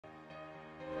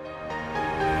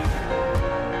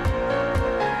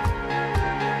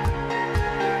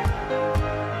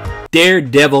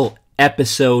Daredevil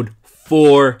episode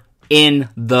 4 in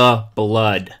the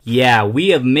blood. Yeah, we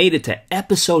have made it to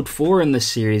episode 4 in the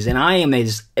series, and I am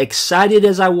as excited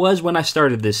as I was when I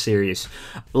started this series.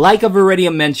 Like I've already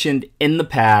mentioned in the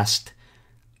past,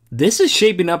 this is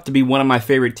shaping up to be one of my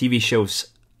favorite TV shows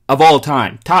of all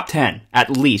time. Top 10,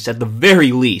 at least, at the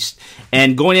very least.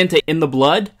 And going into In the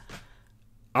Blood,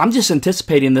 I'm just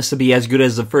anticipating this to be as good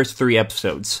as the first 3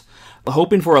 episodes.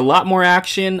 Hoping for a lot more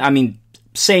action. I mean,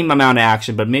 same amount of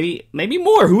action, but maybe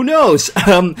more, who knows?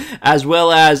 As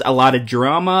well as a lot of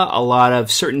drama, a lot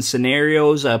of certain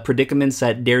scenarios, predicaments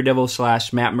that Daredevil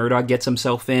 / Matt Murdock gets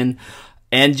himself in,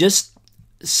 and just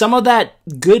some of that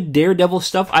good Daredevil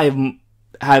stuff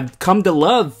have come to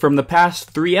love from the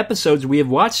past 3 episodes we have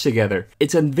watched together.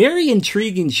 It's a very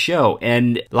intriguing show,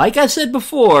 and like I said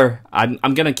before, I'm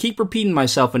gonna keep repeating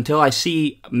myself until I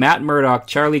see Matt Murdock,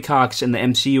 Charlie Cox in the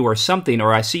MCU or something,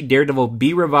 or I see Daredevil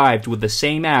be revived with the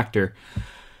same actor.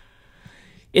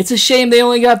 It's a shame they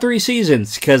only got 3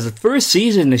 seasons, because the first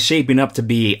season is shaping up to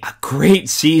be a great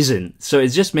season. So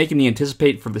it's just making me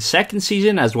anticipate for the second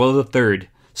season as well as the third.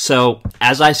 So,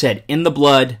 as I said, In the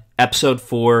Blood, episode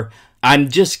 4, I'm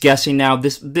just guessing now,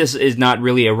 this is not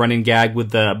really a running gag with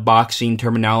the boxing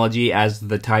terminology as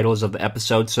the titles of the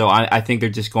episode, so I think they're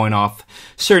just going off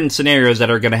certain scenarios that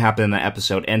are going to happen in the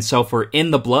episode. And so for In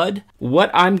the Blood,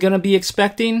 what I'm going to be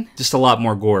expecting, just a lot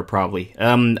more gore, probably.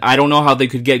 I don't know how they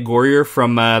could get gorier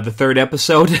from the 3rd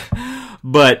episode,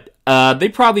 but they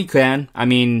probably can. I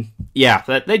mean, yeah,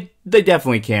 they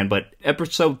definitely can, but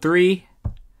episode 3...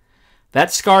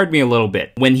 that scarred me a little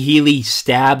bit. When Healy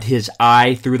stabbed his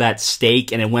eye through that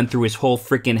stake and it went through his whole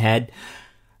freaking head.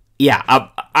 Yeah,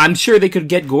 I'm sure they could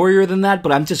get gorier than that,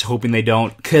 but I'm just hoping they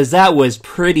don't, because that was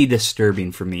pretty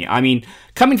disturbing for me. I mean,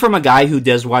 coming from a guy who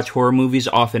does watch horror movies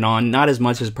off and on, not as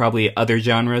much as probably other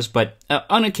genres, but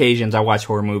on occasions I watch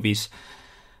horror movies.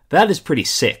 That is pretty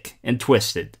sick and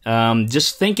twisted.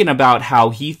 Just thinking about how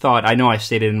he thought, I know I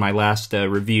stated in my last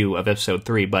review of episode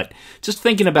 3, but just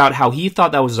thinking about how he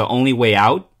thought that was the only way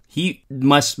out, he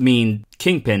must mean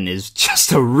Kingpin is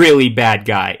just a really bad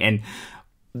guy. And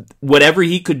whatever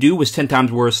he could do was 10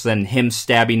 times worse than him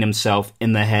stabbing himself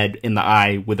in the head, in the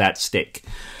eye with that stick.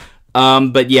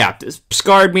 But yeah, this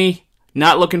scarred me.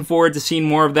 Not looking forward to seeing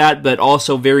more of that, but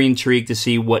also very intrigued to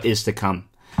see what is to come.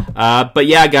 But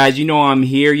yeah, guys, you know I'm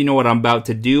here. You know what I'm about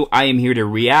to do. I am here to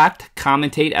react,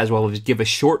 commentate, as well as give a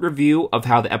short review of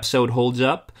how the episode holds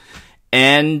up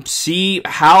and see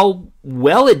how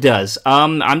well it does.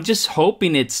 I'm just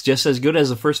hoping it's just as good as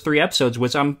the first 3 episodes,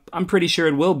 which I'm pretty sure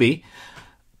it will be.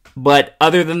 But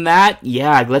other than that,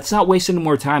 yeah, let's not waste any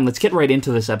more time. Let's get right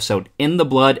into this episode. In the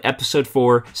Blood, episode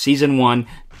 4, season 1,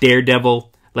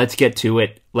 Daredevil. Let's get to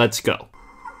it. Let's go.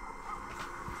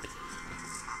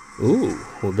 Ooh,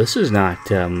 well, this is not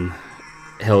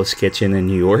Hell's Kitchen in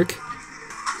New York.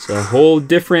 It's a whole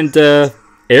different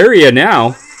area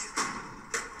now.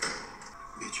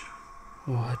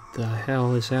 What the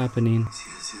hell is happening?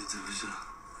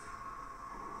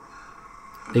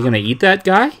 They gonna eat that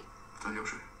guy?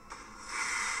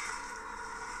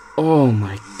 Oh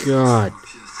my god.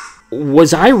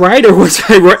 Was I right or was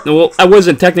I right? Well, I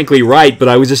wasn't technically right, but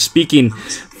I was just speaking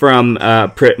from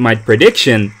my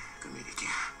prediction.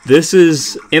 This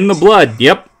is In the Blood.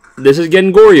 Yep, this is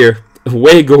getting gorier.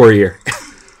 Way gorier.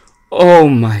 Oh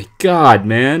my god,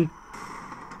 man.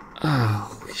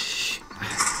 Oh, shit.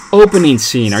 Opening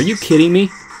scene. Are you kidding me?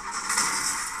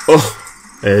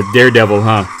 Oh, Daredevil,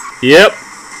 huh? Yep.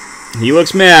 He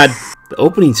looks mad. The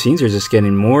opening scenes are just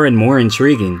getting more and more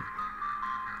intriguing.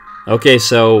 Okay,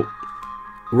 so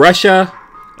Russia.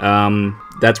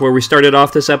 That's where we started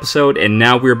off this episode, and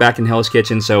now we're back in Hell's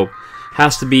Kitchen, so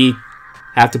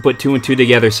have to put 2 and 2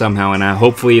 together somehow, and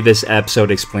hopefully this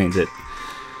episode explains it.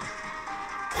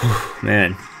 Whew,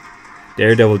 man,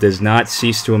 Daredevil does not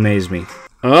cease to amaze me.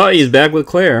 Oh, he's back with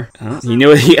Claire.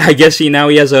 I guess he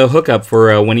has a hookup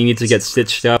for when he needs to get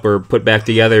stitched up or put back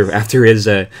together after his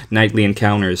nightly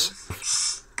encounters.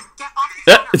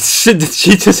 She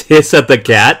just hiss at the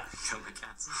cat.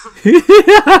 You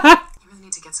really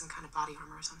need to get some kind of body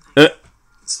armor or something.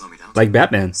 Slow me down. Like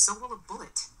Batman. So will a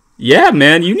bullet. Yeah,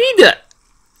 man, you need to...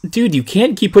 Dude, you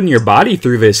can't keep putting your body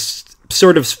through this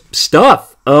sort of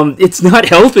stuff. It's not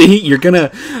healthy. You're gonna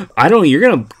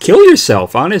kill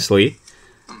yourself, honestly.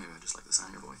 Maybe I just like the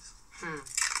sound of your voice.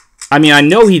 I mean, I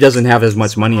know he doesn't have as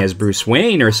much money as Bruce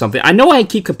Wayne or something. I know I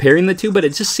keep comparing the two, but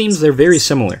it just seems they're very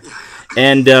similar.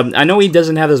 And I know he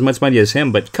doesn't have as much money as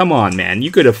him, but come on, man.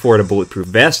 You could afford a bulletproof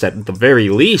vest at the very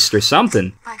least or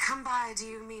something. By come by, do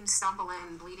you mean stumble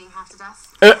in, bleeding half to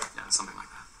death? Yeah, something like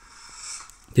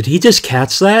that. Did he just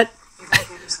catch that?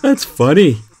 That's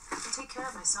funny.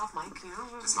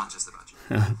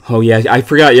 Oh yeah, I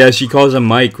forgot. Yeah, she calls him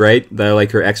Mike, right?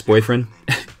 Like her ex-boyfriend.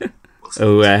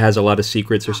 Oh, has a lot of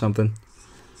secrets or something.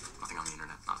 Nothing on the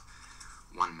internet. Not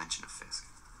one mention of Fisk.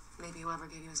 Maybe whoever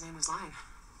gave you his name was lying.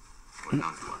 Would have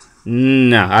known it was.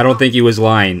 No, I don't think he was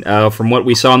lying. From what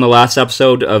we saw in the last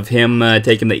episode of him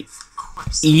taking the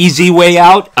easy way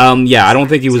out, yeah, I don't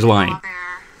think he was lying.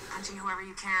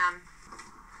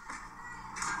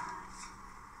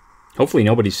 Hopefully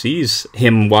nobody sees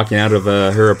him walking out of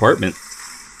her apartment.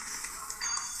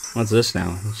 What's this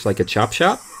now? It's like a chop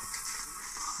shop?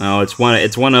 Oh, it's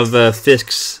one of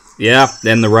Fisk's. Yeah,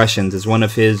 and the Russians. It's one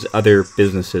of his other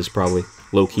businesses, probably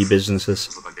low-key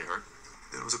businesses. Looked like they heard.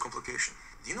 There was a complication.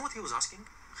 Do you know what he was asking?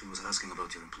 He was asking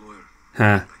about your employer.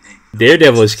 Huh.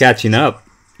 Daredevil is catching up.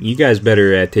 You guys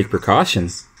better take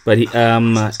precautions. But he,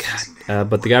 but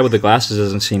the guy with the glasses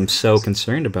doesn't seem so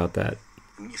concerned about that.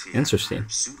 Interesting.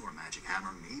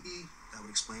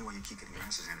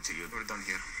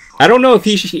 I don't know if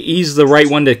he's the right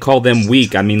one to call them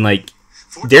weak. I mean, like,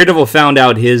 Daredevil found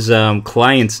out his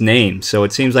client's name, so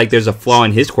it seems like there's a flaw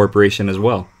in his corporation as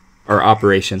well. Or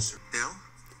operation. Tell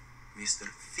Mr.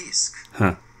 Fisk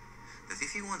that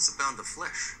if he wants a pound of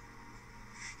flesh,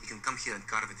 he can come here and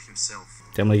carve it himself.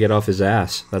 Tell him to get off his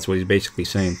ass. That's what he's basically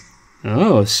saying.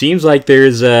 Oh, seems like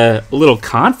there's a little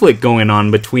conflict going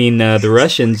on between the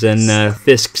Russians and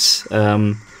Fisk's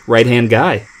right-hand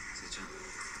guy.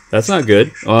 That's not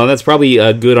good. Well, that's probably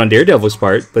good on Daredevil's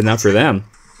part, but not for them.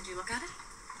 Did you look at it?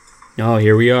 Oh,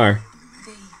 here we are.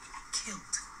 They killed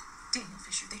Daniel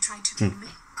Fisher. They tried to kill me.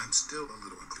 I'm still a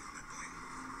little unclear on that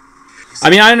point. I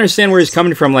mean, I understand where he's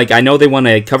coming from. Like, I know they want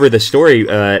to cover the story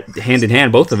hand in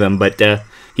hand, both of them, but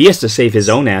he has to save his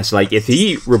own ass. Like, if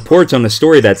he reports on a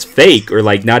story that's fake or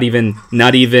like not even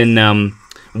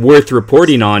worth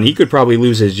reporting on, he could probably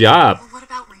lose his job. Well, what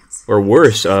about Lance? Or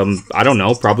worse, I don't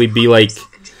know, probably be like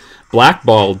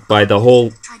blackballed by the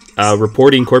whole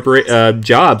reporting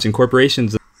jobs and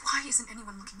corporations. Why isn't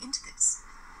anyone looking into this?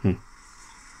 You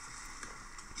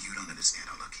don't understand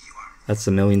how lucky you are. That's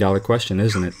the $1,000,000 question,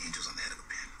 isn't it? Angels on the head of a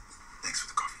pin. Thanks for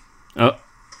the coffee.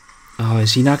 Oh,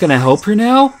 is he not going to help her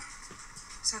now?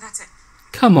 So that's it.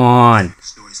 Come on.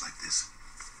 Stories like this,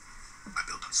 I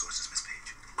built on sources, Miss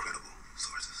Page. Incredible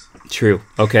sources. True.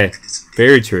 Okay.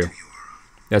 Very true.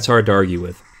 That's hard to argue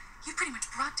with. You pretty much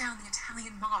brought down the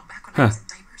Italian mob back when I was in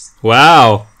diapers.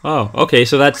 Wow. Oh, okay.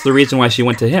 So that's the reason why she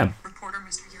went to him. Reporter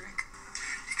Mr. Urich.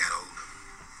 He got old.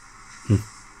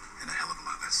 And a hell of a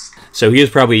lot less. So he was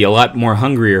probably a lot more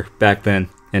hungrier back then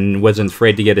and wasn't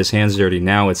afraid to get his hands dirty.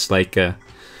 Now it's like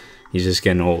he's just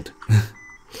getting old.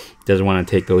 Doesn't want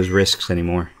to take those risks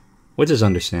anymore, which is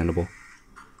understandable.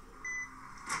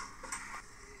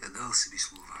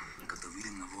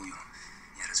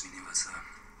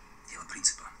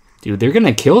 Dude, they're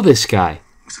gonna kill this guy.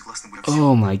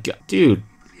 Oh my god. Dude,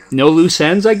 no loose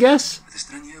ends, I guess?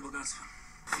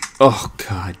 Oh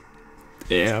god.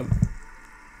 Damn.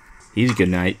 He's good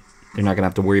night. They're not gonna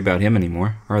have to worry about him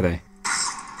anymore, are they?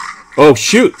 Oh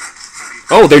shoot!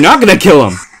 Oh, they're not gonna kill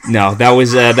him! No, that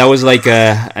was like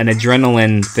an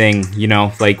adrenaline thing, you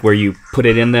know, like where you put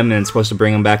it in them and it's supposed to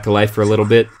bring them back to life for a little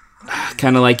bit.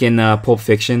 Kind of like in Pulp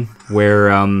Fiction, where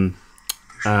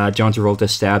John Travolta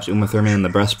stabs Uma Thurman in the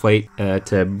breastplate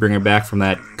to bring her back from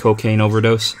that cocaine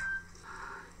overdose.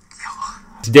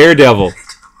 It's Daredevil.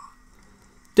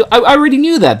 Dude, I already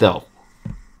knew that, though.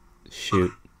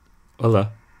 Shoot.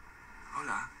 Hola.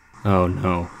 Oh,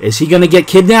 no. Is he gonna get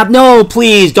kidnapped? No,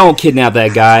 please, don't kidnap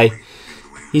that guy.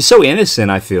 He's so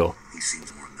innocent, I feel.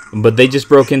 But they just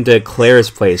broke into Claire's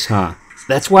place, huh?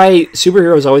 That's why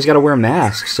superheroes always gotta wear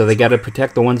masks, so they gotta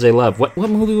protect the ones they love. What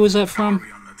movie was that from?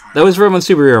 That was from a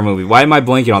superhero movie. Why am I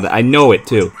blanking on that? I know it,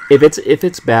 too. If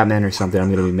it's Batman or something, I'm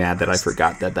gonna be mad that I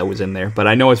forgot that was in there. But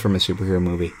I know it's from a superhero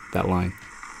movie, that line.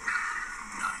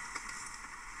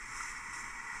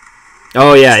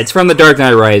 Oh, yeah, it's from The Dark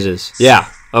Knight Rises. Yeah,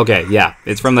 okay, yeah,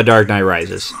 it's from The Dark Knight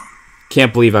Rises.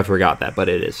 Can't believe I forgot that, but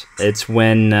it is. It's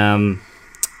when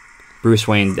Bruce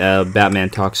Wayne, Batman,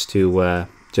 talks to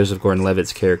Joseph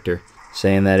Gordon-Levitt's character,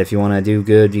 saying that if you want to do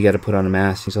good, you got to put on a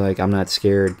mask. He's like, I'm not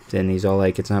scared. And he's all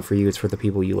like, it's not for you, it's for the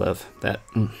people you love. That.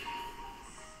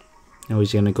 Oh,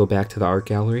 he's going to go back to the art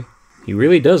gallery? He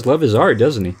really does love his art,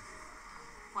 doesn't he?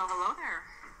 Well, hello there.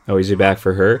 Oh, is he back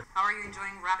for her? How are you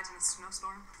enjoying Rabbit in a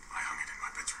Snowstorm? I hung it in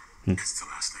my bedroom. It's the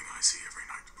last thing I see every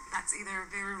night. That's either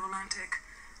very romantic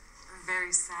or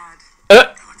very sad. I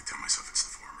like to tell myself it's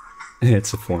the former.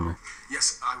 It's the former.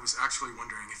 Yes, I was actually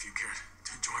wondering if you cared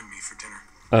to join me for dinner.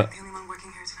 The only one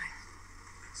working here tonight.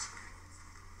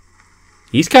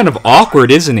 He's kind of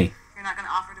awkward, isn't he? You're not going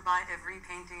to offer to buy every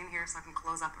painting in here so I can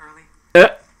close up early? I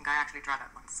think I actually tried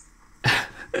that once.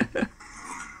 can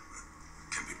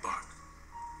be bought.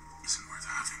 Isn't worth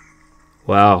having.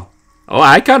 Wow. Oh,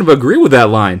 I kind of agree with that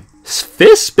line.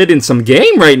 Fist spitting some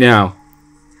game right now.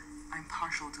 I'm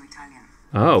partial to Italian.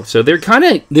 Oh, so they're kind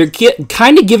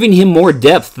of giving him more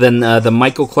depth than the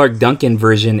Michael Clark Duncan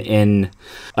version in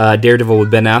Daredevil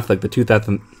with Ben Affleck, the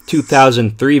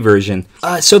 2003 version.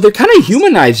 So they're kind of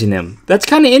humanizing him. That's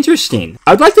kind of interesting.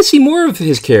 I'd like to see more of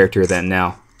his character then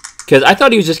now, because I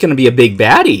thought he was just going to be a big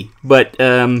baddie, but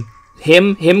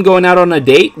him going out on a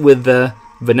date with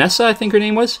Vanessa, I think her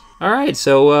name was. All right,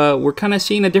 so we're kind of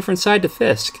seeing a different side to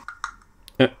Fisk.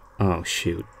 Oh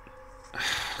shoot.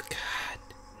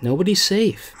 Nobody's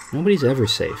safe. Nobody's ever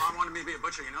safe. Mom wanted me to be a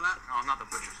butcher, you know that? Oh, not the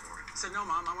butcher story. I said, no,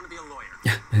 Mom, I want to be a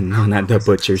lawyer. No, not the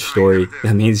butcher story.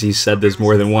 That means he's said this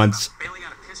more than once. Bailing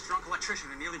out a pissed-drunk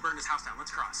electrician who nearly burned his house down. Let's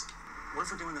cross. What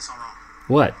if we're doing this all wrong?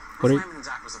 What? What are Simon and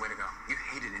Zach was the way to go. You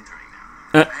hated interning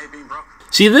now. Hey, being broke.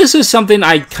 See, this is something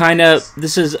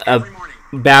this is a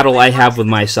battle I have with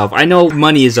myself. I know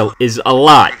money is a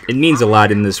lot. It means a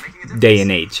lot in this day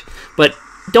and age. But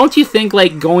don't you think,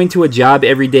 like, going to a job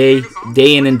every day,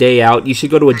 day in and day out, you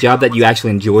should go to a job that you actually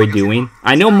enjoy doing?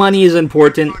 I know money is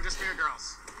important,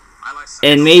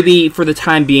 and maybe for the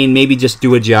time being, maybe just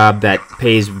do a job that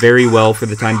pays very well for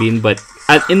the time being, but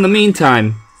in the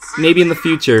meantime, maybe in the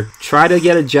future, try to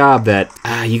get a job that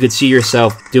you could see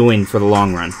yourself doing for the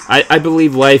long run. I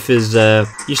believe life is,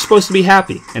 you're supposed to be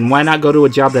happy, and why not go to a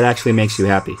job that actually makes you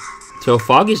happy? So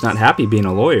Foggy's not happy being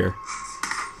a lawyer.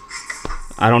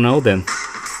 I don't know then.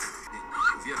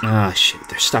 Ah, shit,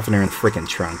 they're stuffing her in the freaking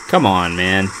trunk. Come on,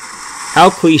 man. How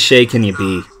cliche can you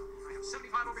be?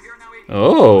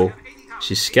 Oh,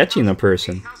 she's sketching the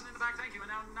person.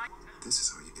 This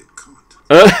is how you get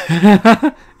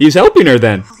caught. He's helping her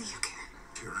then.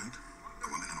 You're right. The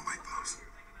woman in the white blouse.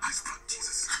 I thought,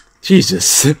 Jesus.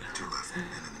 Jesus.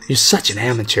 You're such an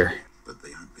amateur. But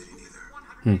they aren't bidding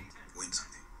either. Win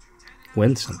something.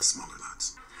 Win something. The smaller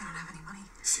lots. I don't have any money.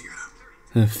 Figure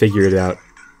it out. Figure it out.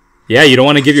 Yeah, you don't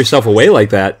want to give yourself away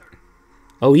like that.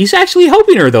 Oh, he's actually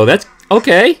helping her, though. That's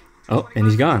okay. Oh, and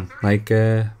he's gone. Like,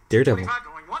 Daredevil.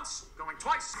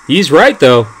 He's right,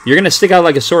 though. You're going to stick out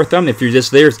like a sore thumb if you're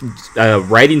just there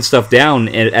writing stuff down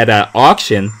at an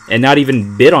auction and not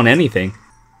even bid on anything.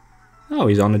 Oh,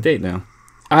 he's on a date now.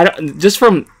 Just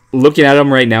from looking at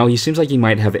him right now, he seems like he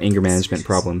might have anger management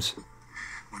problems.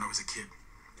 When I was a kid,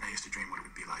 I used to dream what it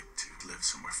would be like to live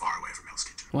somewhere far away from Hell's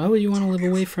Kitchen. Why would you want to live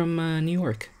away from New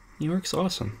York? New York's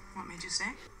awesome. What made you stay?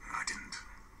 I didn't.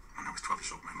 When I was 12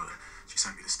 years old, my mother, she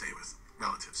sent me to stay with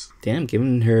relatives. Damn,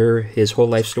 giving her his whole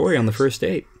life story on the first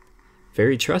date.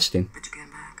 Very trusting. But you came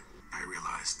back. I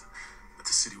realized that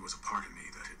the city was a part of me,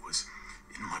 that it was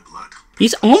in my blood.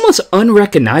 He's almost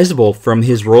unrecognizable from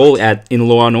his role in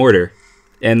Law and Order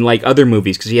and like other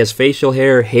movies because he has facial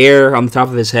hair on the top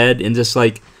of his head, and just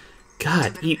like,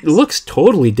 God, he looks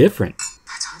totally different.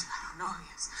 I told you I don't know who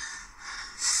he is.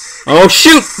 Oh,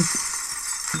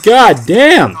 shoot! God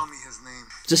damn!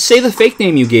 Just say the fake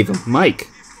name you gave him, Mike.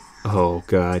 Oh,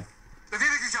 God.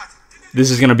 This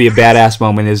is gonna be a badass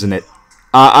moment, isn't it?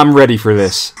 I'm ready for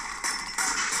this.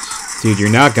 Dude, you're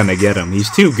not gonna get him. He's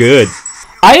too good.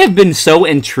 I have been so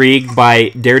intrigued by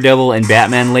Daredevil and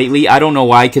Batman lately. I don't know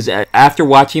why, because after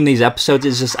watching these episodes,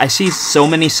 it's just I see so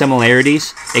many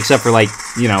similarities, except for, like,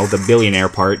 you know, the billionaire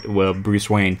part with Bruce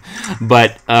Wayne.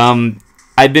 But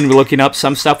I've been looking up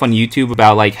some stuff on YouTube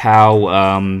about, like,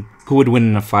 how who would win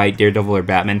in a fight, Daredevil or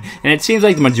Batman, and it seems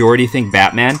like the majority think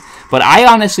Batman. But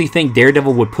I honestly think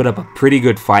Daredevil would put up a pretty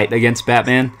good fight against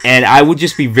Batman, and I would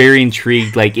just be very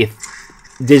intrigued, like, if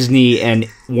Disney and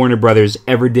Warner Brothers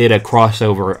ever did a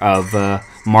crossover of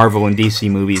Marvel and DC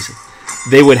movies,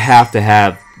 they would have to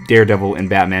have Daredevil and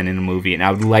Batman in a movie, and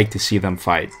I would like to see them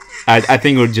fight. I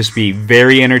think it would just be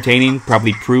very entertaining,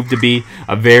 probably prove to be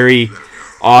a very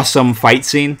awesome fight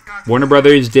scene. Warner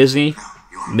Brothers, Disney,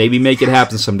 maybe make it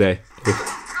happen someday.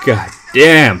 God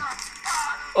damn.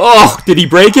 Oh, did he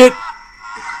break it?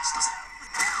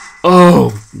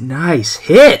 Oh, nice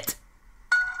hit.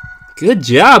 Good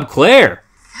job, Claire.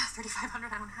 Yeah, $3,500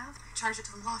 I don't have. I charge it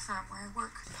to the law firm where I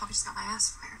work. Probably just got my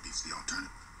ass fired. It's the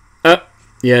alternative.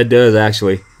 Yeah, it does,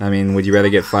 actually. I mean, would you rather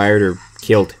get fired or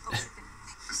killed? I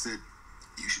said,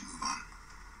 you should move on.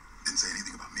 Didn't say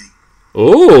anything about me.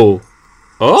 Oh.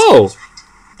 Oh.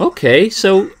 Okay,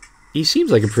 so he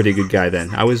seems like a pretty good guy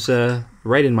then. I was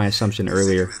right in my assumption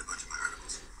earlier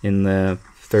in the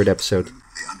third episode.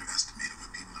 They underestimated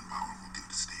what people in power will do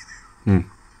to stay there.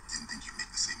 Didn't think you'd make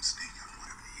the same mistake after what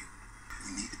happened to you.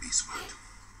 We need to be smart.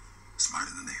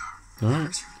 Smarter than they are. All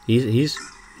right.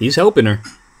 He's helping her.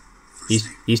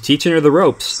 He's teaching her the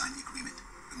ropes. Sign the agreement.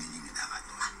 And then you can have that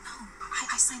lawyer. No,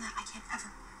 I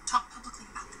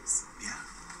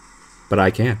but I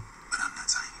can. But I'm not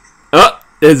saying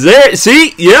it. Is there?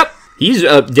 See? Yep. He's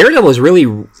Daredevil is really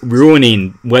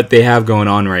ruining what they have going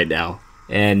on right now.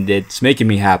 And it's making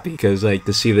me happy, because like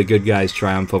to see the good guys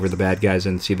triumph over the bad guys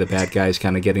and see the bad guys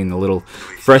kind of getting a little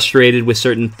frustrated with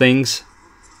certain things,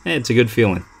 it's a good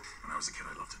feeling. When I was a kid,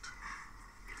 I loved it.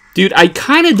 Dude, I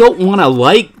kind of don't want to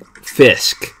like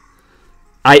Fisk.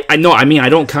 I know, I mean, I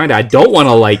don't want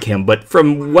to like him, but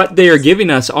from what they are giving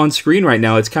us on screen right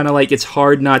now, it's kind of like it's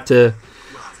hard not to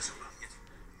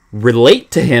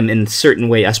relate to him in a certain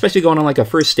way, especially going on like a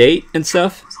first date and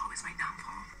stuff.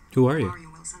 Who are you?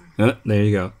 There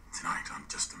you go. Tonight, I'm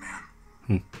just a man.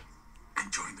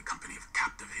 Enjoying the company of a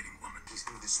captivating woman. He's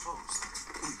indisposed.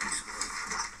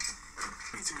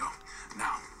 Need to go.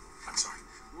 Now, I'm sorry.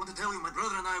 I want to tell you, my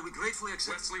brother and I, we gratefully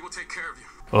accept. Wesley will take care of you.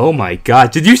 Oh my god.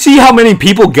 Did you see how many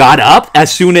people got up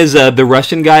as soon as the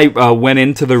Russian guy went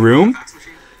into the room?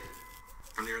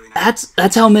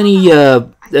 That's how many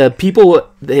people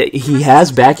that he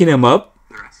has backing him up.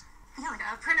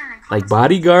 Like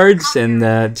bodyguards and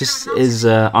just his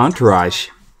entourage.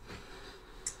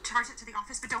 Charge it to the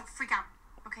office, but don't freak out.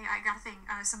 Okay, I got a thing.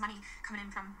 Some money coming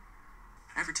in from.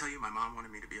 Ever tell you my mom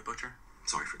wanted me to be a butcher?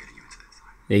 Sorry for getting you into this.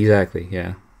 Exactly.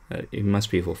 Yeah. It must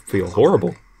feel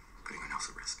horrible. Putting anyone else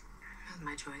at risk. It was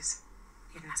my choice.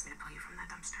 You didn't ask me to pull you from that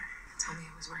dumpster. Tell me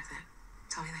it was worth it.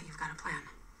 Tell me that you've got a plan.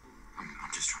 I'm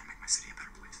just trying to make my city a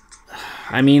better place. That's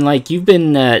all. I mean, like you've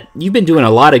been doing a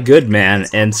lot of good, man,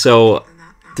 and so.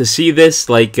 To see this,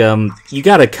 like, you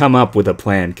gotta come up with a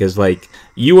plan, because, like,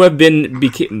 you have been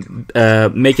making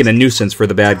a nuisance for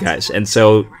the bad guys, and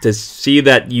so to see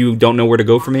that you don't know where to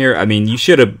go from here, I mean, you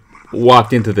should have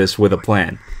walked into this with a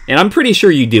plan, and I'm pretty sure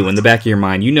you do in the back of your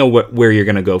mind. You know where you're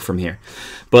gonna go from here,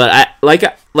 but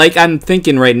I'm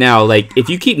thinking right now, like, if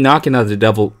you keep knocking at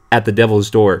the devil's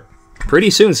door, pretty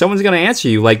soon someone's gonna answer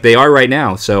you like they are right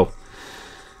now. So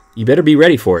you better be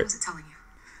ready for it. Telling you,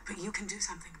 but you can do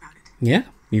something about it. Yeah.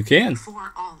 You can.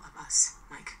 For all of us,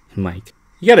 Mike. Mike.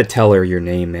 You gotta tell her your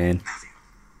name, man.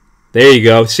 There you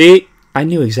go. See? I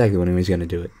knew exactly when he was gonna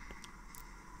do it.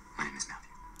 My name is Matthew.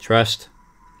 Trust.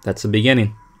 That's the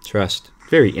beginning. Trust.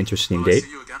 Very interesting date.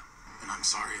 See you again. And I'm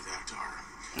sorry that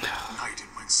our night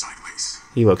went sideways.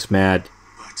 He looks mad.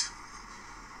 But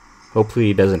hopefully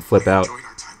he doesn't flip out. enjoyed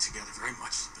our time together very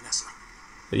much, Vanessa.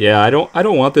 But yeah, I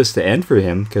don't want this to end for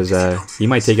him, because he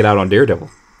might take it out on Daredevil.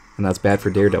 And that's bad for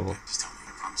Daredevil. Just tell me,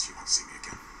 I promise you won't see me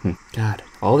again. God,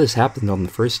 all this happened on the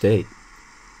first date.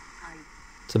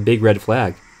 It's a big red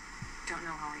flag. Don't know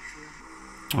how I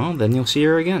feel. Oh, then you'll see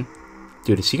her again.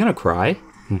 Dude, is he gonna cry?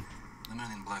 The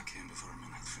man in black came before a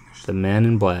minute finished. The Man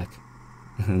in Black.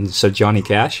 So Johnny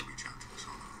Cash?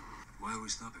 Why are we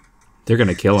stopping? They're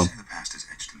gonna kill him. The past is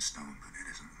etched in stone, but it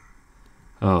isn't.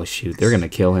 Oh shoot, they're gonna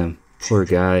kill him. Poor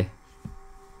guy.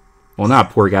 Well, not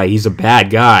poor guy, he's a bad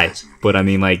guy. But I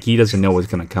mean, like, he doesn't know what's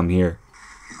gonna come here.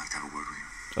 I'd like to have a word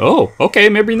with you. Oh, okay,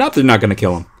 maybe not. They're not gonna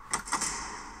kill him.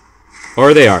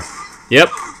 Or they are. Yep.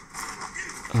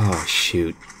 Oh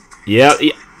shoot. Yeah,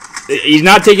 he's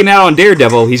not taking it out on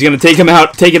Daredevil. He's gonna take it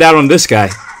out on this guy.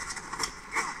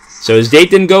 So his date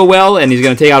didn't go well, and he's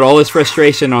gonna take out all his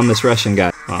frustration on this Russian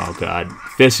guy. Oh god,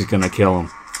 Fisk is gonna kill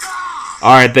him.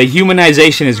 All right, the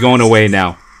humanization is going away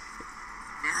now.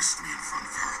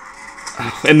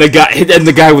 And the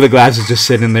guy with the glasses just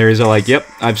sitting there. He's all like, "Yep,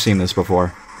 I've seen this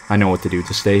before. I know what to do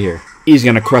to stay here." He's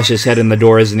gonna crush his head in the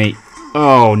door, isn't he?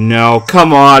 Oh no!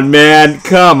 Come on, man!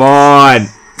 Come on!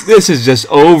 This is just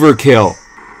overkill.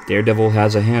 Daredevil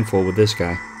has a handful with this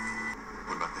guy.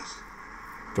 What about this?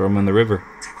 Throw him in the river.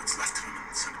 Take what's left of him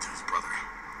and send it to his brother.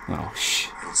 Oh shh!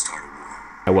 He'll start a war.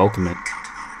 I welcome it. I'm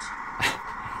counting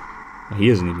on it. He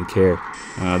doesn't even care.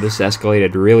 This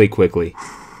escalated really quickly.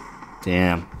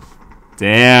 Damn.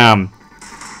 Damn.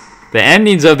 The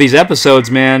endings of these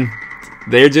episodes, man,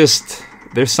 there's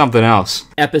something else.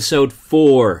 Episode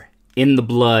 4, In the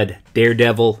Blood,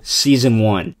 Daredevil, Season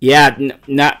 1. Yeah,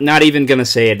 not even gonna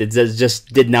say it. It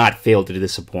just did not fail to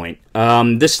disappoint.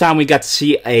 This time we got to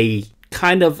see a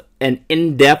kind of an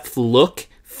in-depth look,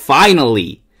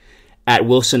 finally, at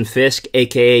Wilson Fisk,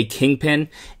 aka Kingpin,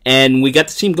 and we got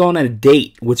to see him go on a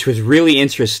date, which was really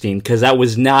interesting, because that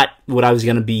was not what I was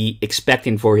going to be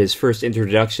expecting for his first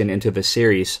introduction into the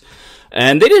series.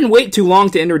 And they didn't wait too long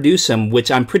to introduce him, which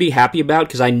I'm pretty happy about,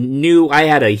 because I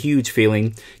had a huge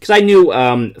feeling, because I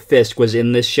knew Fisk was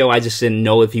in this show. I just didn't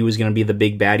know if he was going to be the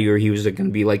big baddie or he was going to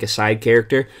be like a side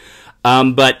character.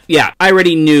 But yeah, I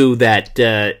already knew that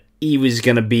he was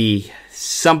going to be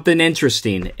something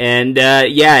interesting. And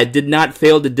yeah, it did not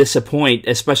fail to disappoint,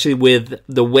 especially with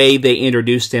the way they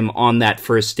introduced him on that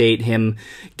first date, him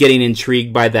getting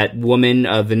intrigued by that woman,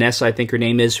 Vanessa, I think her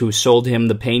name is, who sold him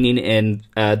the painting in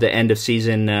the end of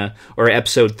season, or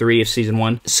episode 3 of season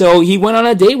 1. So he went on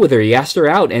a date with her, he asked her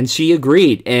out, and she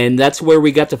agreed, and that's where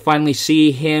we got to finally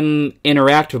see him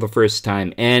interact for the first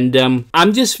time. And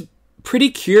I'm just pretty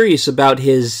curious about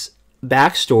his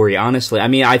backstory, honestly. I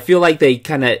mean, I feel like they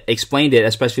kind of explained it,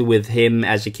 especially with him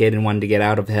as a kid and wanting to get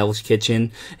out of Hell's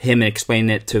Kitchen, him explaining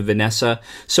it to Vanessa.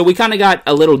 So we kind of got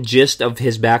a little gist of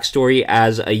his backstory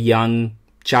as a young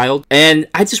child. And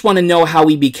I just want to know how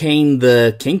he became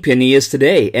the Kingpin he is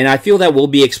today. And I feel that will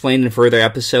be explained in further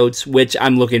episodes, which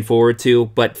I'm looking forward to.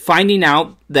 But finding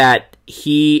out that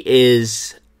he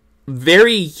is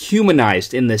very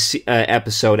humanized in this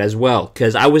episode as well,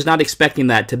 because I was not expecting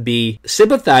that, to be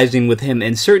sympathizing with him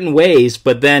in certain ways,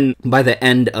 but then by the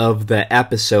end of the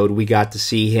episode we got to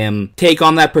see him take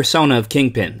on that persona of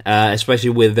Kingpin,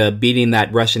 especially with beating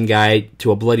that Russian guy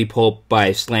to a bloody pulp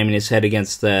by slamming his head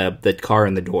against the car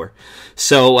in the door.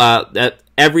 So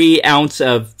every ounce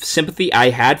of sympathy I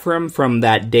had for him from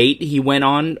that date he went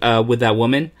on with that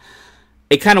woman,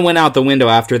 it kind of went out the window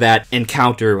after that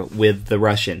encounter with the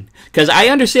Russian. Because I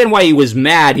understand why he was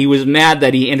mad. He was mad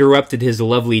that he interrupted his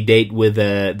lovely date with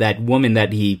that woman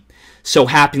that he so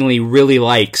happily really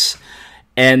likes.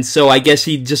 And so I guess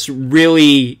he just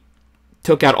really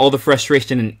took out all the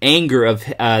frustration and anger of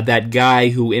that guy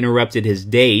who interrupted his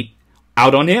date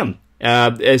out on him.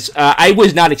 I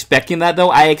was not expecting that,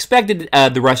 though. I expected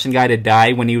the Russian guy to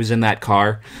die when he was in that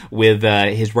car with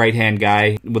his right-hand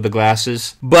guy with the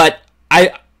glasses. But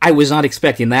I was not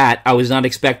expecting that. I was not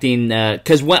expecting,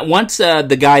 because once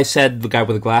the guy said, the guy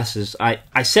with the glasses,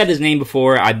 I said his name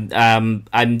before, I'm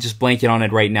just blanking on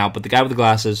it right now, but the guy with the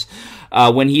glasses,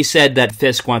 when he said that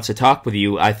Fisk wants to talk with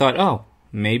you, I thought, oh,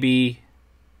 maybe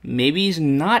he's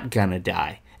not gonna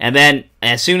die. And then,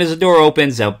 as soon as the door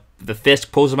opens, the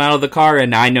Fisk pulls him out of the car,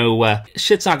 and I know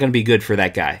shit's not gonna be good for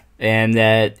that guy. And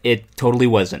it totally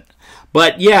wasn't.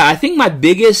 But yeah, I think my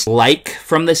biggest like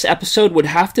from this episode would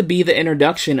have to be the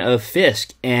introduction of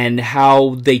Fisk and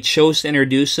how they chose to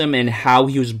introduce him and how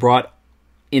he was brought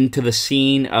into the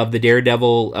scene of the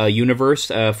Daredevil universe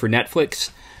for Netflix.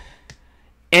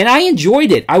 And I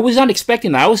enjoyed it. I was not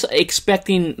expecting that. I was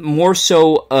expecting more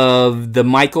so of the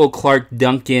Michael Clark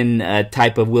Duncan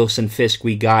type of Wilson Fisk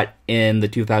we got in the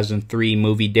 2003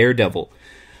 movie Daredevil.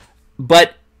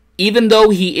 But even though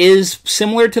he is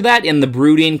similar to that in the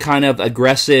brooding, kind of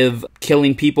aggressive,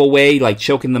 killing people way, like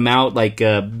choking them out, like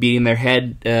beating their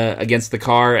head against the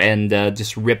car and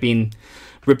just ripping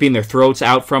their throats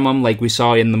out from them, like we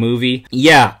saw in the movie.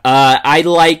 Yeah, I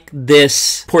like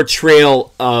this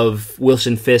portrayal of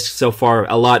Wilson Fisk so far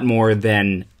a lot more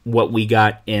than what we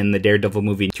got in the Daredevil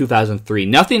movie in 2003.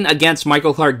 Nothing against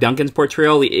Michael Clark Duncan's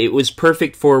portrayal. It was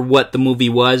perfect for what the movie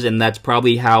was, and that's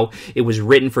probably how it was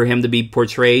written for him to be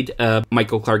portrayed,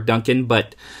 Michael Clark Duncan.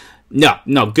 But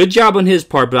no, good job on his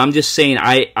part, but I'm just saying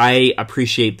I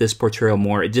appreciate this portrayal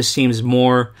more. It just seems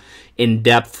more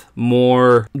in-depth,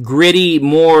 more gritty,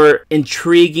 more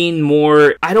intriguing,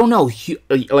 more, I don't know,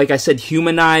 like I said,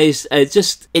 humanized.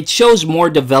 It shows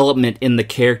more development in the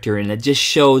character, and it just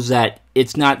shows that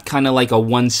it's not kind of like a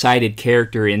one-sided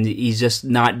character, and he's just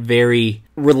not very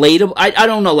relatable. I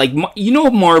don't know, like, you know,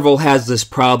 Marvel has this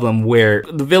problem where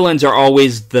the villains are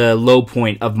always the low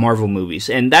point of Marvel movies,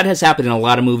 and that has happened in a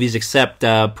lot of movies, except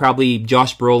probably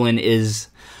Josh Brolin is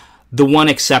the one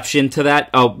exception to that.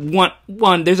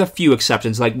 There's a few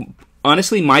exceptions. Like,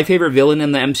 honestly, my favorite villain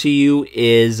in the MCU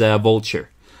is Vulture,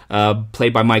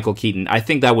 played by Michael Keaton. I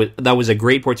think that was a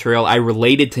great portrayal. I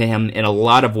related to him in a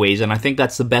lot of ways, and I think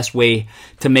that's the best way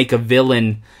to make a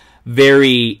villain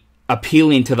very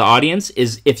appealing to the audience,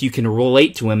 is if you can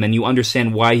relate to him and you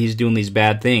understand why he's doing these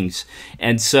bad things.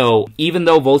 And so, even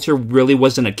though Vulture really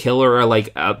wasn't a killer or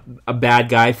like a bad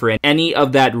guy for any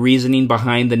of that reasoning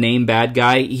behind the name bad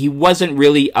guy, he wasn't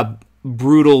really a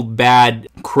brutal, bad,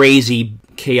 crazy,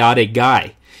 chaotic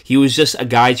guy. He was just a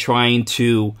guy trying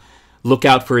to look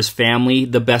out for his family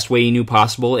the best way he knew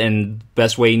possible, and the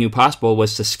best way he knew possible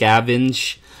was to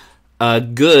scavenge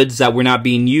goods that were not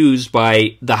being used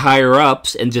by the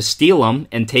higher-ups and just steal them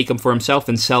and take them for himself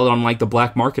and sell it on like the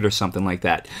black market or something like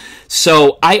that.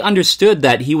 So I understood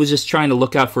that he was just trying to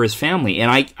look out for his family, and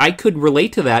I could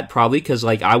relate to that probably, because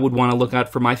like I would want to look out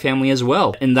for my family as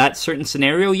well in that certain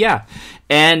scenario. Yeah.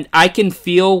 And I can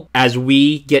feel as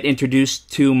we get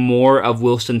introduced to more of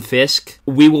Wilson Fisk,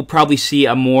 we will probably see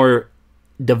a more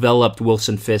developed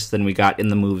Wilson Fisk than we got in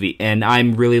the movie, and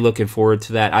I'm really looking forward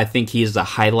to that. I think he is the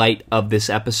highlight of this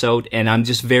episode, and I'm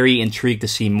just very intrigued to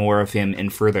see more of him in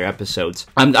further episodes.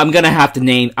 I'm gonna have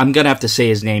to say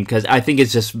his name, because I think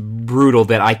it's just brutal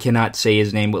that I cannot say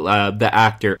his name, the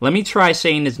actor. Let me try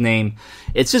saying his name.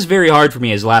 It's just very hard for me,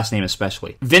 his last name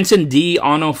especially. Vincent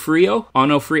D'Onofrio?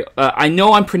 I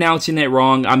know I'm pronouncing it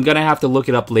wrong. I'm gonna have to look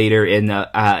it up later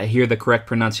and hear the correct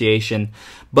pronunciation.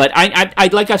 But I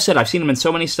like I've said, I've seen him in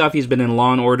so many stuff. He's been in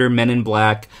Law & Order, Men in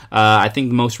Black. I think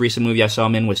the most recent movie I saw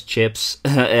him in was Chips.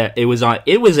 It was an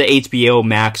HBO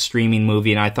Max streaming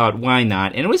movie, and I thought, why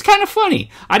not? And it was kind of funny.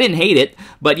 I didn't hate it,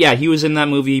 but yeah, he was in that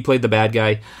movie. He played the bad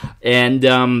guy.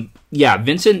 And yeah,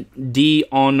 Vincent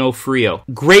D'Onofrio.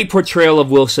 Great portrayal of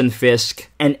Wilson Fisk.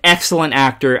 An excellent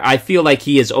actor. I feel like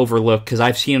he is overlooked because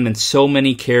I've seen him in so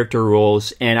many character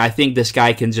roles, and I think this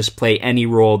guy can just play any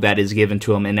role that is given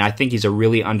to him, and I think he's a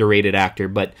really underrated actor.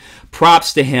 But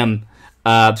props to him.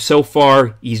 So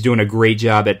far, he's doing a great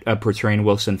job at portraying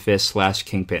Wilson Fisk /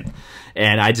 Kingpin.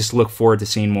 And I just look forward to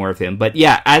seeing more of him. But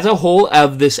yeah, as a whole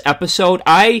of this episode,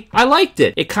 I liked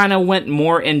it. It kind of went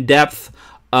more in depth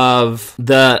of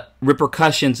the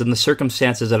repercussions and the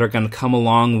circumstances that are going to come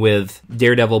along with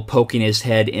Daredevil poking his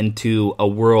head into a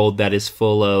world that is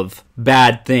full of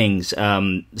bad things,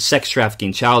 sex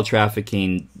trafficking, child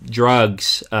trafficking,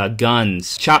 drugs,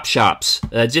 guns, chop shops,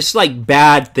 just like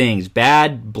bad things,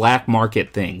 bad black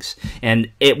market things.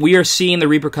 And we are seeing the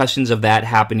repercussions of that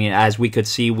happening, as we could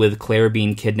see with Claire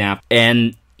being kidnapped.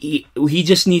 And he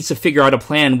just needs to figure out a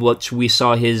plan, which we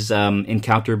saw his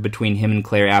encounter between him and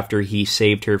Claire after he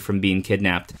saved her from being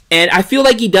kidnapped. And I feel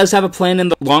like he does have a plan in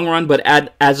the long run, but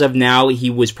as of now,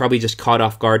 he was probably just caught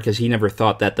off guard because he never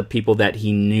thought that the people that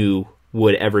he knew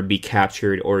would ever be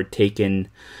captured or taken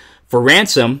for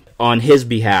ransom on his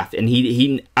behalf. And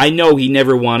I know he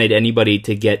never wanted anybody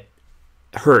to get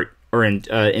hurt or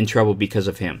in trouble because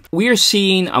of him. We are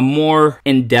seeing a more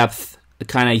in-depth,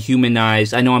 kind of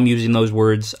humanized, I know I'm using those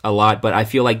words a lot, but I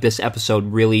feel like this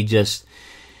episode really just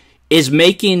is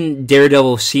making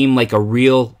Daredevil seem like a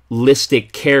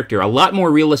realistic character, a lot more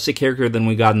realistic character than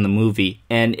we got in the movie.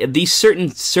 And these certain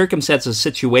circumstances,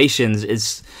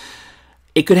 situations,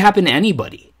 it could happen to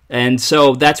anybody. And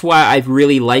so that's why I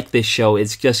really like this show.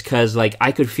 It's just because like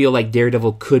I could feel like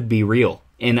Daredevil could be real.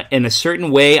 In a certain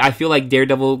way, I feel like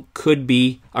Daredevil could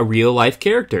be a real life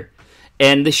character.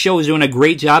 And the show is doing a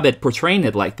great job at portraying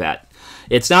it like that.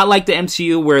 It's not like the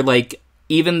MCU where, like,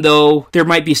 even though there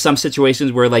might be some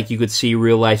situations where, like, you could see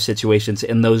real-life situations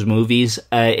in those movies,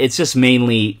 it's just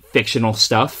mainly fictional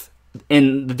stuff.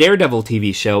 In the Daredevil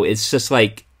TV show, it's just,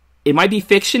 like, it might be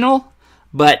fictional,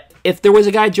 but if there was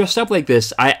a guy dressed up like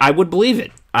this, I would believe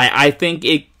it. I think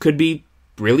it could be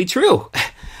really true.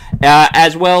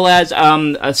 As well as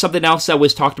something else that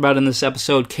was talked about in this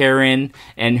episode, Karen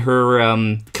and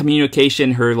her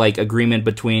communication, her like agreement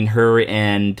between her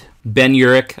and Ben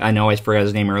Urich. I know I forgot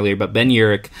his name earlier, but Ben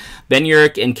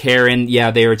Urich and Karen,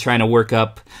 yeah, they were trying to work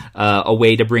up a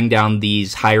way to bring down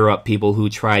these higher-up people who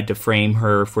tried to frame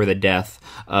her for the death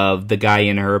of the guy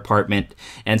in her apartment.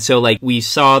 And so, like, we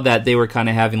saw that they were kind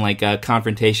of having, like, a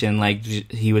confrontation, like,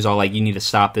 he was all like, you need to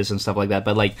stop this and stuff like that.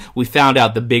 But, like, we found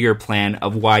out the bigger plan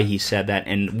of why he said that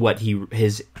and what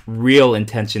his real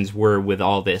intentions were with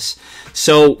all this.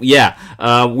 So, yeah,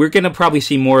 we're going to probably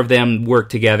see more of them work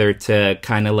together to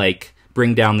kind of, like,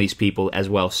 bring down these people as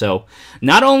well. So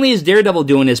not only is Daredevil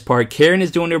doing his part, Karen is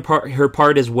doing her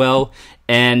part as well.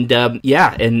 And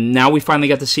yeah, and now we finally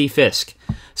got to see Fisk.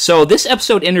 So this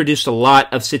episode introduced a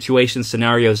lot of situations,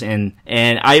 scenarios, and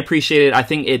I appreciate it. I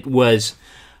think it was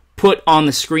put on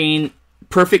the screen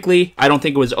perfectly. I don't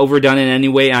think it was overdone in any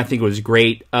way. I think it was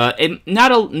great.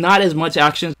 Not as much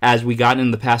action as we got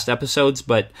in the past episodes,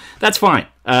 but that's fine.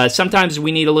 Sometimes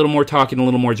we need a little more talk and a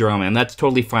little more drama, and that's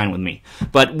totally fine with me.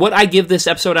 But what I give this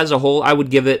episode as a whole, I would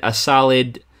give it a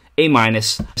solid A-.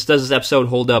 Does this episode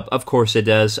hold up? Of course it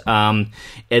does.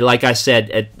 Like I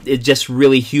said, it just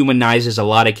really humanizes a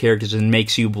lot of characters and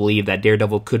makes you believe that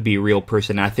Daredevil could be a real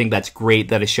person. And I think that's great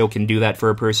that a show can do that for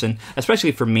a person,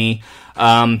 especially for me.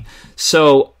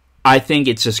 So I think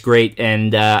it's just great,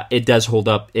 and it does hold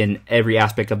up in every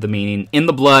aspect of the meaning. In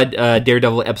the Blood,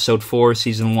 Daredevil Episode 4,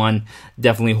 Season 1,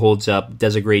 definitely holds up,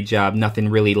 does a great job. Nothing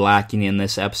really lacking in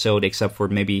this episode except for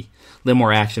maybe a little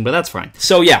more action, but that's fine.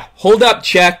 So yeah, hold up,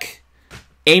 check.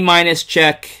 A-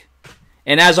 check.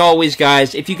 And as always,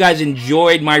 guys, if you guys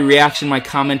enjoyed my reaction, my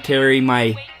commentary,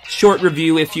 my short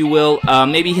review, if you will,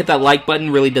 maybe hit that like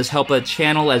button. Really does help the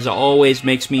channel. As always,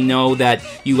 makes me know that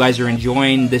you guys are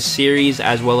enjoying this series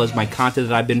as well as my content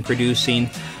that I've been producing.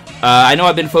 I know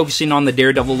I've been focusing on the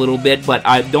Daredevil a little bit, but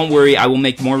don't worry, I will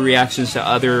make more reactions to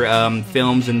other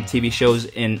films and TV shows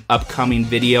in upcoming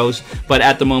videos. But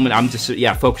at the moment, I'm just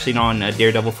focusing on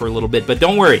Daredevil for a little bit. But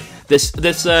don't worry, this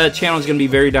channel is going to be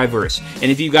very diverse.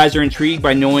 And if you guys are intrigued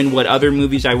by knowing what other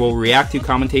movies I will react to,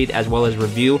 commentate, as well as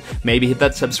review, maybe hit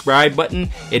that subscribe button.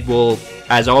 It will,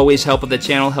 as always, help the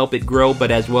channel, help it grow,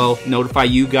 but as well notify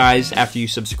you guys after you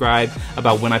subscribe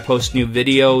about when I post new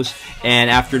videos. And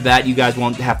after that, you guys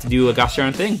won't have to do a gosh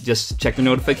darn thing. Just check the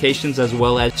notifications as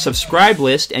well as subscribe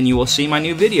list, and you will see my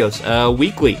new videos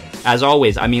weekly. As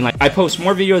always, I mean, like, I post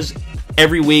more videos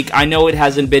every week. I know it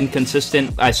hasn't been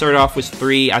consistent. I started off with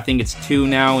 3. I think it's 2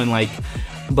 now, and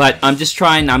but I'm just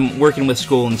trying. I'm working with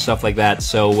school and stuff like that,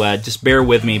 so just bear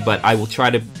with me. But I will try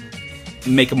to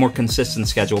make a more consistent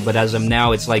schedule. But as of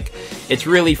now, it's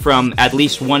really from at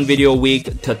least 1 video a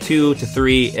week to 2 to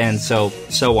 3, and so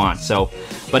on.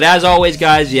 But as always,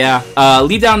 guys,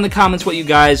 leave down in the comments what you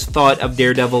guys thought of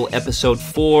Daredevil Episode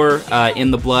 4,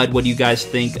 In the Blood. What do you guys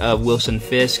think of Wilson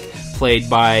Fisk, played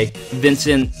by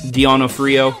Vincent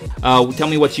D'Onofrio? Tell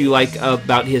me what you like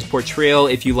about his portrayal,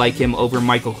 if you like him over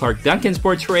Michael Clark Duncan's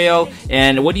portrayal,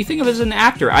 and what do you think of him as an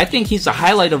actor? I think he's the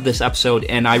highlight of this episode,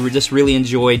 and I just really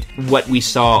enjoyed what we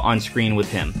saw on screen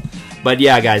with him. But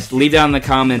yeah, guys, leave down in the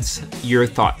comments your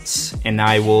thoughts, and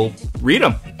I will read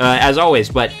them, as always.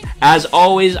 But as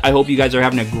always, I hope you guys are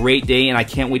having a great day, and I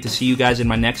can't wait to see you guys in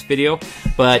my next video.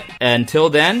 But until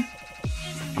then,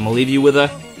 I'm going to leave you with a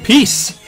peace!